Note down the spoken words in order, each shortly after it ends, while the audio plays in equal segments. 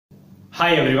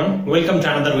Hi everyone, welcome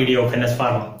to another video of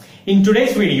B.Pharm. In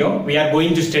today's video, we are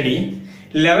going to study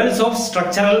levels of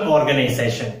structural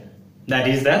organization. That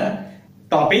is the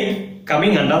topic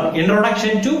coming under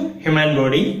Introduction to Human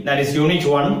Body, that is Unit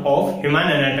 1 of Human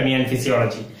Anatomy and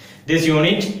Physiology. This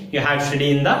unit you have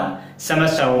studied in the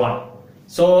semester 1.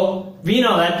 So we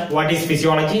know that what is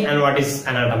physiology and what is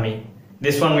anatomy.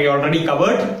 This one we already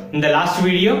covered in the last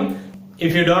video.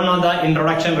 If you don't know the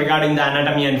introduction regarding the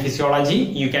anatomy and physiology,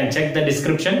 you can check the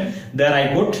description. There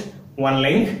I put one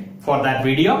link for that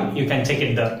video. You can check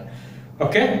it there.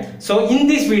 Okay. So in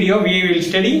this video, we will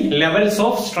study levels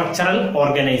of structural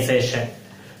organization.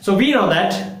 So we know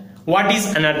that what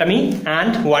is anatomy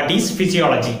and what is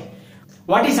physiology.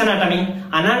 What is anatomy?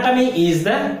 Anatomy is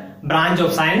the branch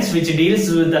of science which deals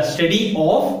with the study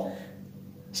of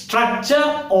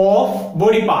structure of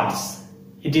body parts.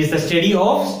 It is the study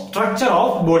of structure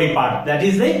of body part. That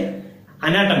is the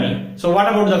anatomy. So what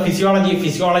about the physiology?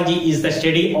 Physiology is the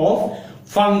study of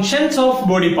functions of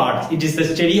body parts. It is the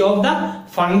study of the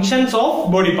functions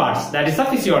of body parts. That is the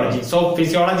physiology. So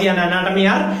physiology and anatomy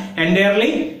are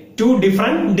entirely two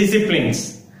different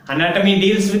disciplines. Anatomy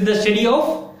deals with the study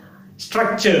of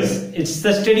structures. It's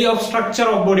the study of structure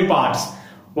of body parts.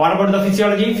 What about the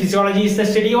physiology? Physiology is the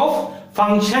study of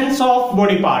functions of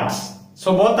body parts.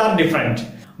 So both are different,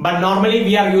 but normally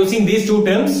we are using these two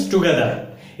terms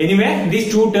together. Anyway,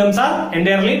 these two terms are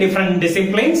entirely different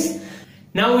disciplines.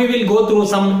 Now we will go through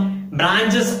some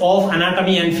branches of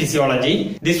anatomy and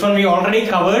physiology. This one we already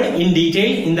covered in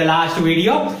detail in the last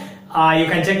video. You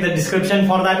can check the description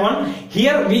for that one.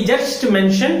 Here we will just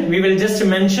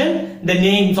mention the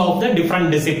names of the different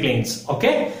disciplines.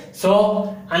 Okay.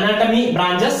 So anatomy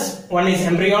branches, one is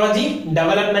embryology,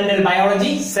 developmental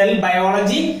biology, cell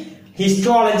biology,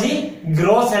 histology,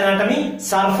 gross anatomy,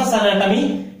 surface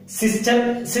anatomy,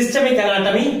 systemic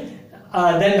anatomy,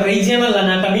 then regional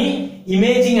anatomy,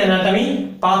 imaging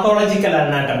anatomy, pathological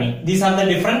anatomy. These are the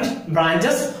different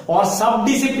branches or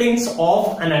sub-disciplines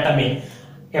of anatomy.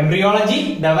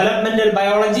 Embryology, developmental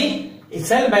biology,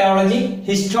 cell biology,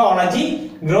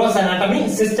 histology, gross anatomy,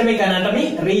 systemic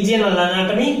anatomy, regional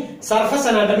anatomy, surface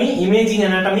anatomy, imaging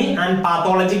anatomy, and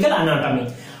pathological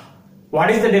anatomy. What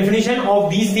is the definition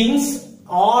of these things?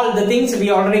 All the things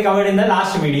we already covered in the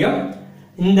last video.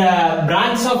 In the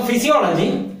branch of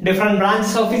physiology, different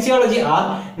branches of physiology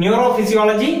are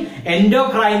neurophysiology,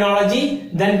 endocrinology,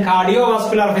 then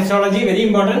cardiovascular physiology, very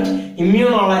important,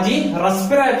 immunology,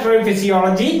 respiratory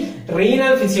physiology,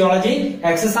 renal physiology,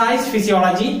 exercise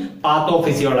physiology,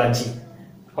 pathophysiology.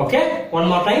 Okay, one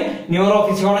more time.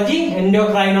 Neurophysiology,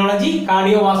 endocrinology,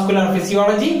 cardiovascular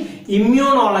physiology,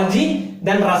 immunology,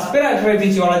 then respiratory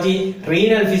physiology,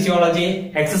 renal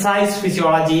physiology, exercise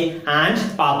physiology, and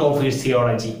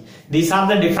pathophysiology. These are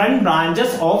the different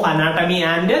branches of anatomy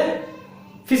and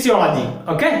physiology.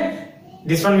 Okay,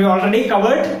 this one we already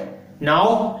covered.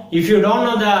 Now, if you don't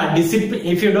know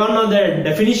the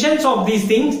definitions of these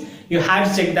things, you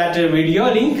have to check that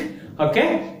video link.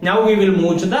 Okay, now we will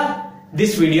move to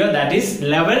this video, that is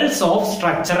levels of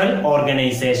structural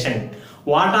organization.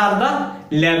 What are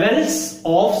the levels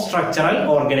of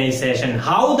structural organization?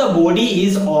 How the body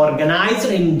is organized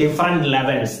in different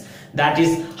levels. That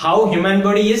is how human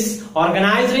body is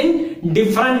organized in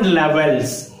different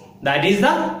levels. That is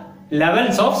the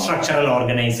levels of structural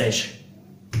organization.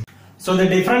 So the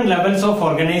different levels of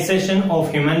organization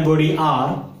of human body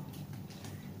are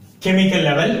chemical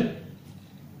level,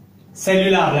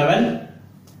 cellular level,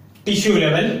 tissue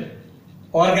level,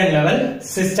 organ level,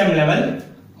 system level,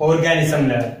 organism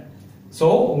level.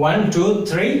 So 1, 2,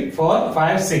 3, 4,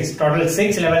 5, 6. Total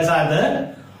 6 levels are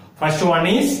there. First one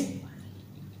is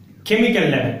chemical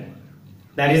level.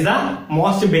 That is the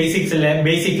most basic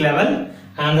level.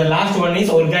 And the last one is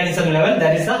organism level.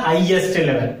 That is the highest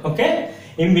level. Okay.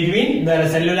 In between there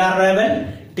is cellular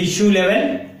level, tissue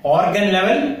level, organ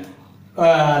level,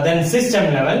 then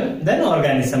system level, then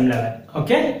organism level.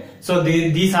 Okay. So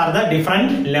these are the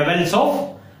different levels of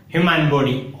human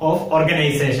body, of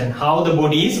organization, how the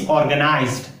body is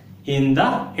organized in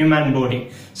the human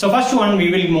body. So first one we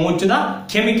will move to the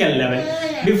chemical level.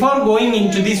 Before going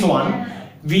into this one,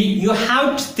 you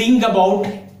have to think about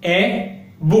a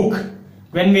book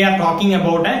when we are talking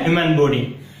about a human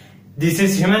body.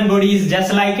 Human body is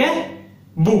just like a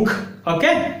book.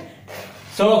 Okay.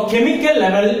 So chemical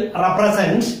level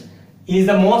represents is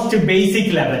the most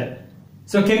basic level.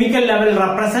 So chemical level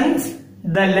represents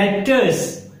the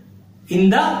letters in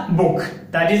the book.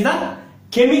 That is the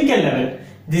chemical level.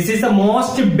 This is the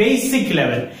most basic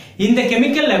level. In the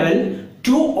chemical level,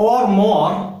 two or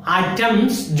more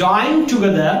atoms join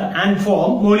together and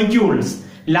form molecules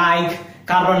like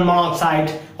carbon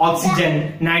monoxide,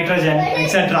 oxygen, nitrogen,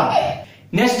 etc.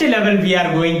 Next level we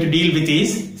are going to deal with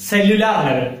is cellular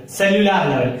level. Cellular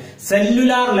level.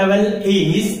 Cellular level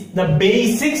is the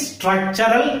basic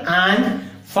structural and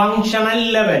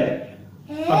functional level.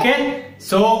 Okay.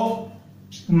 So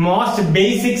most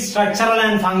basic structural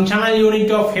and functional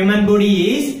unit of human body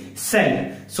is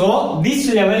cell. So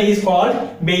this level is called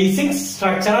basic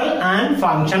structural and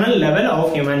functional level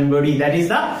of human body. That is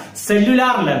the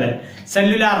cellular level.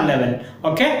 Cellular level.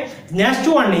 Okay. Next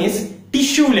one is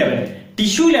tissue level.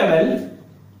 Tissue level,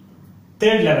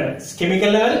 third level,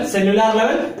 chemical level, cellular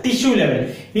level, tissue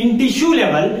level. In tissue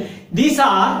level, these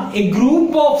are a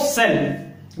group of cell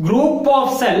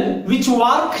which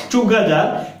work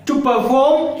together to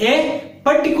perform a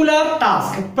particular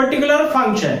task, particular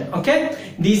function. Okay,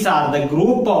 these are the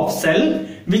group of cell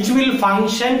which will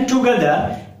function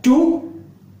together to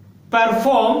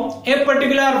perform a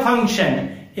particular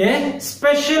function, a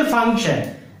special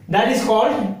function, that is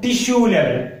called tissue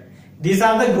level. These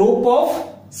are the group of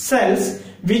cells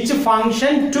which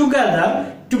function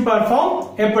together to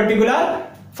perform a particular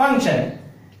function.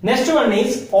 Next one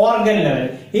is organ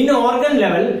level. In organ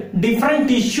level, different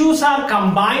tissues are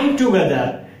combined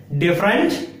together.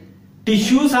 Different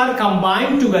tissues are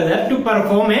combined together to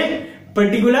perform a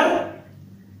particular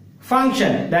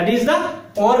function. That is the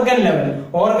organ level.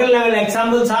 Organ level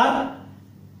examples are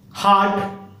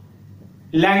heart,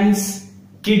 lungs,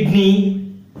 kidney.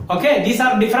 Okay, these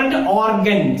are different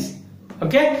organs.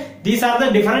 Okay, these are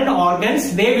the different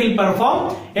organs. They will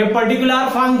perform a particular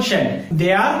function.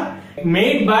 They are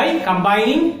made by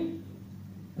combining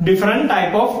different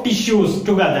type of tissues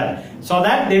together so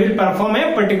that they will perform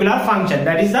a particular function.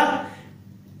 That is the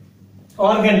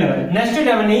organ level. Next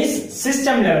level is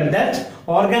system level. That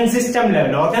organ system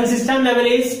level. Organ system level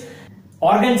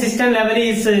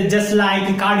is just like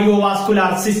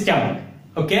cardiovascular system.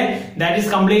 Okay, that is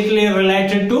completely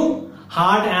related to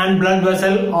heart and blood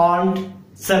vessel and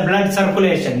blood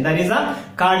circulation. That is a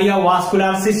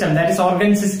cardiovascular system. That is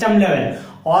organ system level.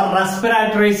 Or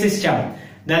respiratory system,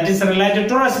 that is related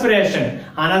to respiration.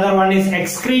 Another one is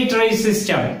excretory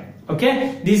system.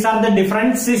 Okay, these are the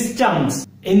different systems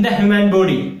in the human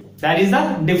body. That is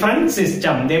the different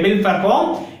system. They will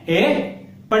perform a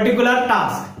particular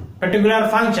task, particular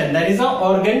function. That is the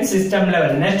organ system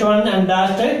level. Next one and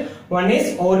last one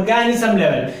is organism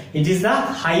level. It is the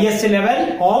highest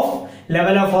level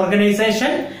of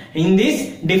organization. In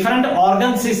this, different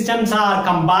organ systems are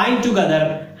combined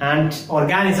together and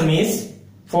organism is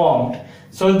formed.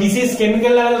 So this is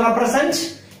chemical level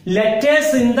represents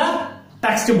letters in the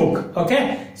textbook.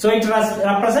 Okay, so it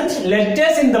represents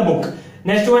letters in the book.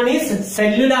 Next one is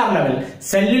cellular level.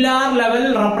 Cellular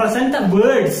level represent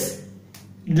words.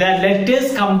 The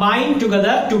letters combine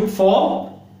together to form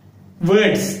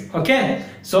words. Okay,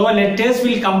 so letters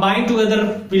will combine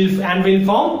together and will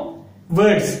form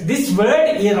words. This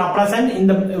word is represent in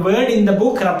the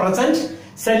book represents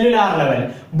cellular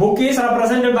level. Book is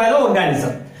represented by the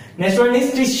organism. Next one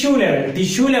is tissue level.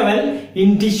 Tissue level.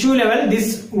 In tissue level,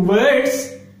 these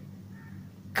words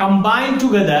combine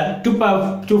together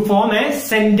to form a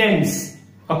sentence.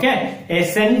 Okay, a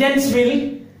sentence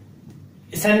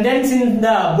in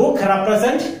the book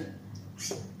represent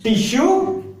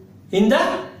tissue in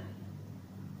the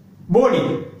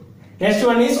body. Next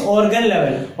one is organ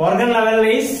level. Organ level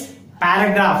is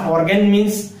paragraph. Organ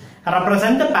means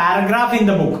represent the paragraph in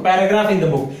the book. Paragraph in the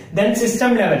book. Then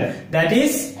system level. That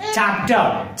is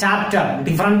chapter. Chapter.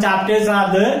 Different chapters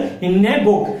are there in a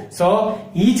book. So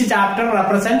each chapter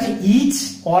represents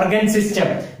each organ system.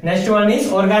 Next one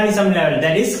is organism level.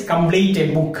 That is complete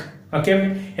a book.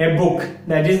 Okay, a book.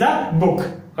 That is the book.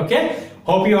 Okay.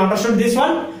 Hope you understood this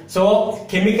one. So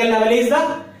chemical level is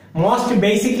the most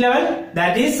basic level,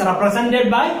 that is represented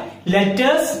by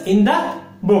letters in the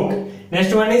book.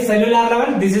 Next one is cellular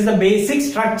level. This is the basic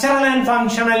structural and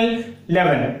functional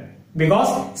level,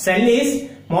 because cell is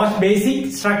most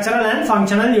basic structural and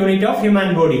functional unit of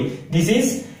human body. This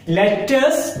is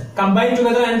letters combined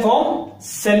together and form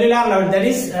cellular level, that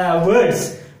is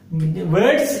words.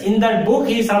 Words in the book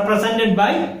is represented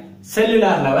by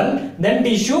cellular level. Then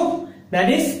tissue, that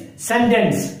is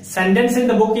sentence. Sentence in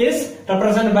the book is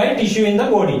represented by tissue in the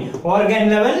body. Organ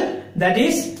level, that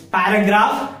is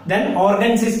paragraph. Then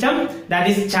organ system, that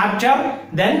is chapter.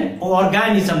 Then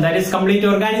organism, that is complete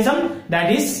organism,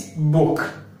 that is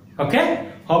book.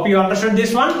 Okay, hope you understood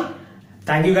this one.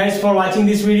 Thank you guys for watching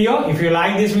this video. If you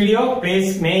like this video,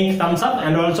 please make thumbs up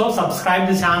and also subscribe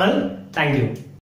the channel. Thank you.